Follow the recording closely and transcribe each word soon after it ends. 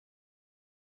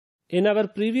In our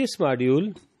previous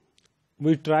module,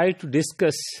 we tried to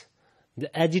discuss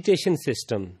the agitation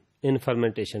system in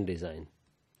fermentation design.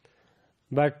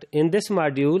 But in this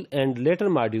module and later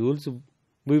modules,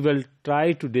 we will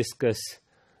try to discuss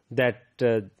that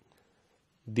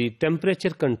the temperature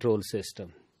control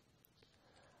system.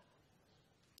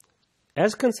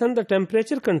 As concerned the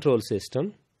temperature control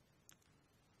system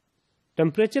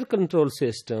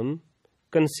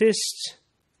consists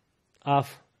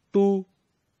of two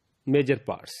major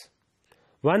parts.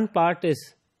 One part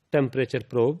is temperature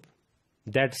probe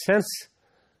that senses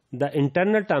the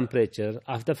internal temperature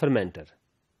of the fermenter,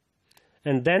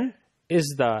 and then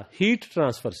is the heat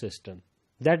transfer system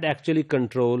that actually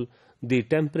control the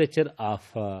temperature of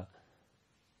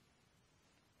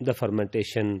the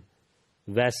fermentation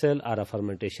vessel or a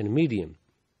fermentation medium.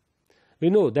 We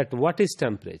know that what is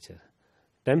temperature?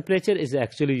 Temperature is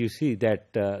actually, you see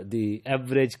that the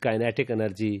average kinetic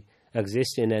energy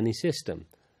exists in any system.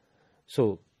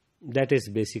 So that is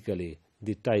basically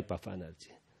the type of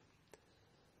energy.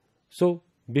 So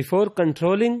before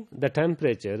controlling the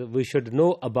temperature, we should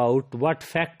know about what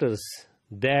factors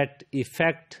that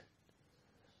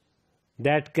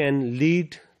can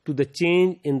lead to the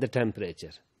change in the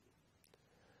temperature.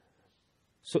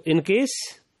 So in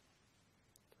case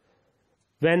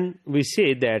when we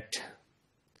say that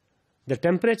the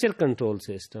temperature control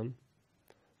system,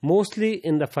 mostly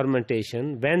in the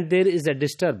fermentation, when there is a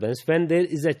disturbance, when there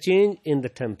is a change in the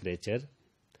temperature,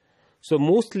 so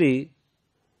mostly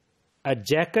a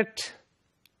jacket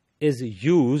is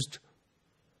used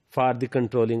for the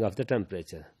controlling of the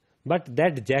temperature. But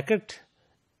that jacket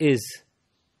is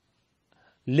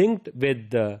linked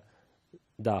with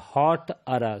the hot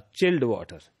or a chilled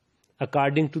water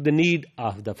according to the need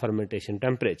of the fermentation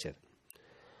temperature.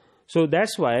 So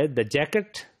that's why the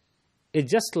jacket is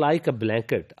just like a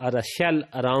blanket or a shell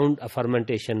around a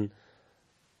fermentation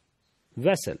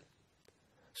vessel.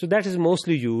 So that is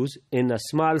mostly used in a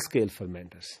small scale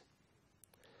fermenters.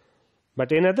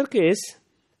 But in other case,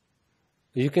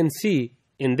 you can see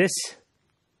in this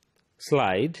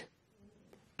slide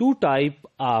two types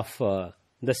of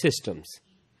the systems.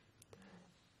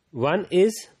 One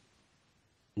is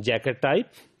jacket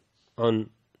type on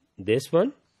this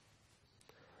one.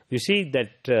 You see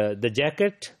that the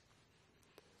jacket,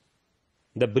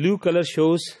 the blue color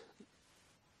shows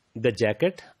the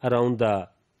jacket around the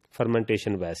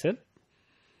fermentation vessel.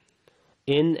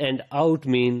 In and out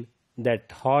mean that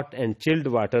hot and chilled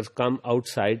waters come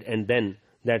outside and then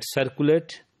that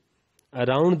circulate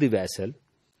around the vessel.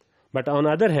 But on the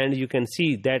other hand, you can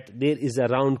see that there is a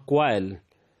round coil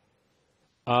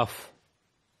of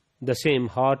the same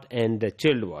hot and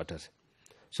chilled water.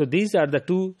 So these are the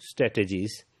two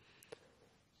strategies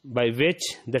by which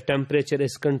the temperature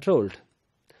is controlled.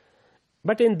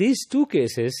 But in these two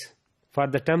cases, for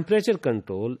the temperature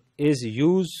control is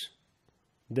use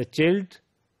the chilled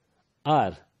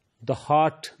or the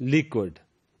hot liquid.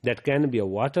 That can be a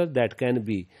water, that can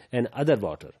be an other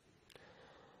water.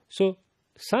 So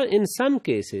in some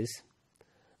cases,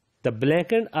 the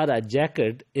blanket or a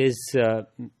jacket is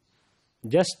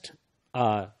just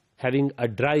having a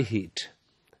dry heat.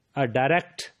 A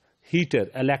direct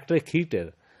heater, electric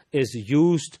heater, is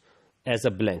used as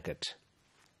a blanket.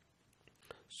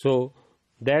 So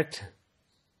that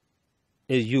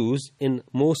is used in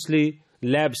mostly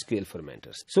lab scale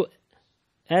fermenters. So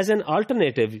as an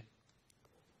alternative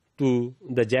to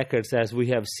the jackets, as we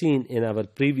have seen in our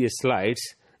previous slides,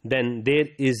 then there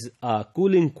is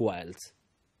cooling coils.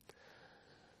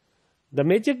 The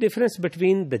major difference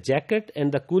between the jacket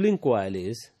and the cooling coil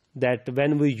is that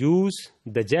when we use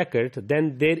the jacket,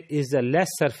 then there is a less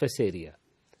surface area.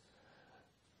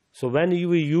 So when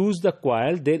you use the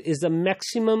coil, there is a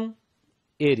maximum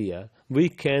area we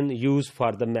can use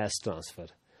for the mass transfer,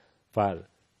 for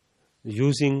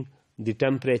using the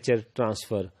temperature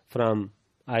transfer from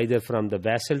either from the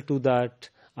vessel to that,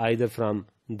 either from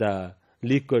the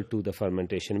liquid to the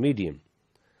fermentation medium.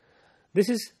 This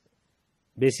is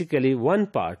basically one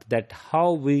part, that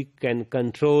how we can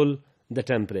control the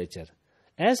temperature.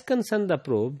 As concerned the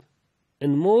probe,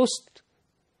 in most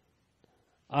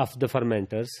of the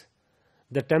fermenters,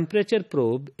 the temperature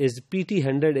probe is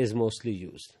PT100 is mostly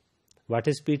used. What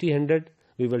is PT100?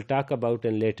 We will talk about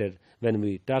in later when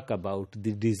we talk about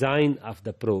the design of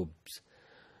the probes.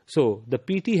 So the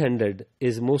PT100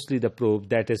 is mostly the probe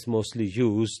that is mostly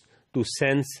used to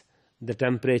sense the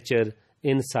temperature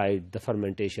inside the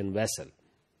fermentation vessel.